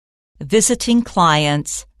Visiting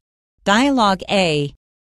clients. Dialogue A.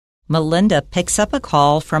 Melinda picks up a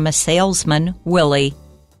call from a salesman, Willie.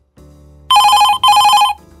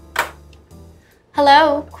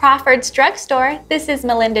 Hello, Crawford's Drugstore. This is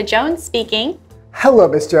Melinda Jones speaking. Hello,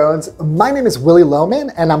 Miss Jones. My name is Willie Loman,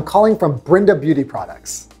 and I'm calling from Brinda Beauty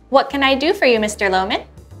Products. What can I do for you, Mr. Loman?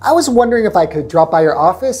 I was wondering if I could drop by your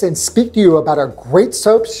office and speak to you about our great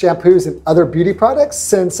soaps, shampoos, and other beauty products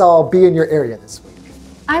since I'll be in your area this week.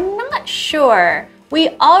 I'm not sure. We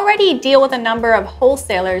already deal with a number of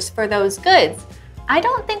wholesalers for those goods. I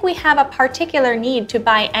don't think we have a particular need to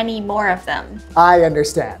buy any more of them. I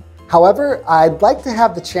understand. However, I'd like to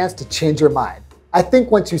have the chance to change your mind. I think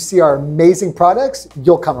once you see our amazing products,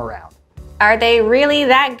 you'll come around. Are they really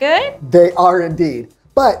that good? They are indeed,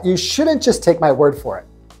 but you shouldn't just take my word for it.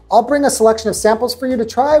 I'll bring a selection of samples for you to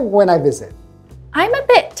try when I visit. I'm a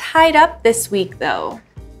bit tied up this week though.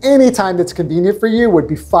 Any time that's convenient for you would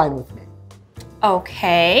be fine with me.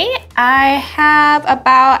 Okay, I have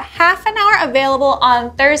about half an hour available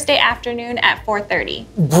on Thursday afternoon at 4:30.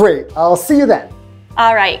 Great, I'll see you then.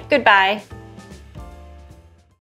 All right, goodbye.